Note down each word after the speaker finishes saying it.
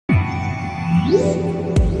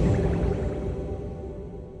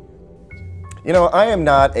You know, I am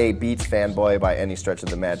not a Beats fanboy by any stretch of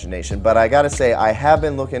the imagination, but I gotta say I have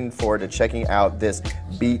been looking forward to checking out this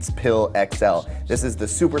Beats Pill XL. This is the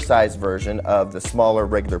supersized version of the smaller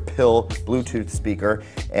regular Pill Bluetooth speaker,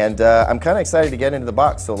 and I'm kind of excited to get into the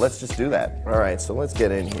box, so let's just do that. All right, so let's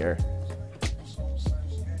get in here.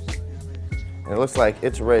 And it looks like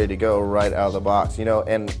it's ready to go right out of the box, you know,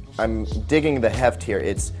 and I'm digging the heft here.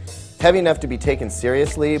 It's heavy enough to be taken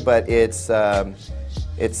seriously, but it's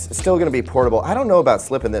still going to be portable. I don't know about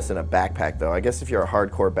slipping this in a backpack though. I guess if you're a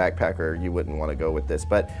hardcore backpacker, you wouldn't want to go with this,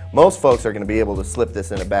 but most folks are going to be able to slip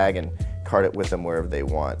this in a bag and cart it with them wherever they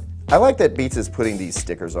want. I like that Beats is putting these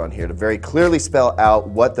stickers on here to very clearly spell out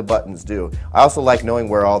what the buttons do. I also like knowing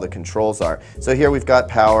where all the controls are. So here we've got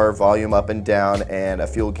power, volume up and down, and a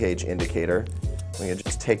fuel gauge indicator. We can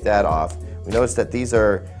just take that off. We notice that these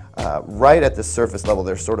are right at the surface level.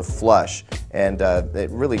 They're sort of flush, and it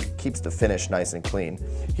really keeps the finish nice and clean.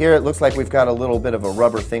 Here it looks like we've got a little bit of a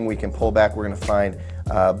rubber thing we can pull back. We're going to find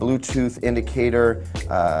Bluetooth indicator,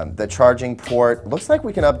 the charging port. Looks like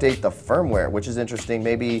we can update the firmware, which is interesting.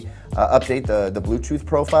 Maybe update the Bluetooth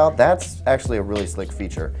profile. That's actually a really slick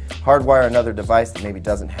feature. Hardwire another device that maybe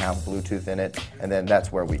doesn't have Bluetooth in it, and then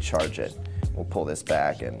that's where we charge it. We'll pull this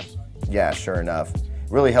back, and yeah, sure enough.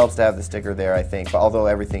 Really helps to have the sticker there, I think, although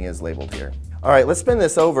everything is labeled here. All right, let's spin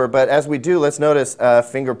this over, but as we do, let's notice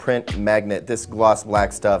fingerprint magnet. This gloss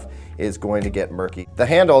black stuff is going to get murky. The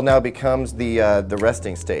handle now becomes the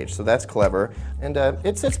resting stage, so that's clever, and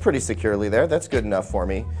it sits pretty securely there. That's good enough for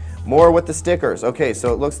me. More with the stickers. Okay,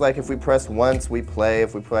 so it looks like if we press once, we play.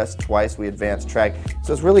 If we press twice, we advance track.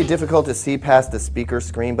 So it's really difficult to see past the speaker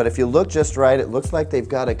screen, but if you look just right, it looks like they've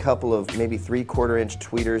got a couple of maybe 3/4 inch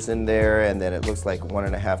tweeters in there, and then it looks like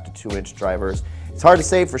 1.5 to 2 inch drivers. It's hard to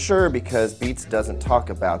say for sure because Beats doesn't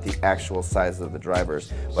talk about the actual size of the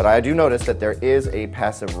drivers, but I do notice that there is a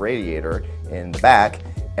passive radiator in the back,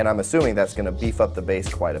 and I'm assuming that's going to beef up the bass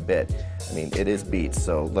quite a bit. I mean, it is Beats,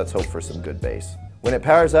 so let's hope for some good bass. When it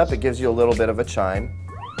powers up, it gives you a little bit of a chime,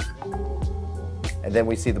 and then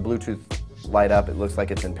we see the Bluetooth light up. It looks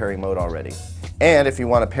like it's in pairing mode already. And if you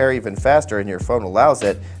want to pair even faster and your phone allows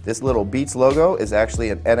it, this little Beats logo is actually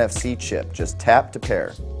an NFC chip. Just tap to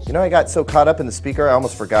pair. You know, I got so caught up in the speaker, I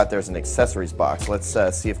almost forgot there's an accessories box. Let's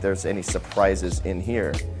see if there's any surprises in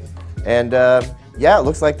here. And yeah, it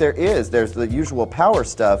looks like there is. There's the usual power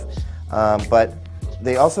stuff, but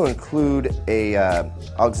they also include a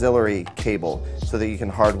auxiliary cable so that you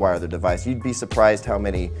can hardwire the device. You'd be surprised how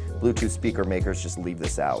many Bluetooth speaker makers just leave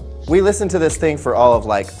this out. We listened to this thing for all of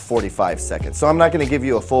like 45 seconds, so I'm not going to give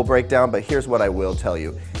you a full breakdown, but here's what I will tell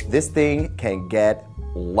you. This thing can get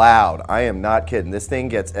loud. I am not kidding. This thing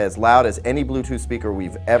gets as loud as any Bluetooth speaker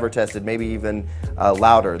we've ever tested, maybe even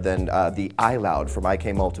louder than the iLoud from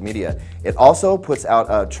IK Multimedia. It also puts out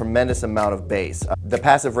a tremendous amount of bass. The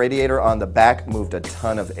passive radiator on the back moved a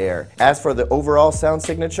ton of air. As for the overall sound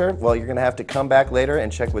signature, well, you're going to have to come back later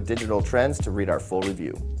and check with Digital Trends to read our full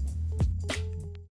review.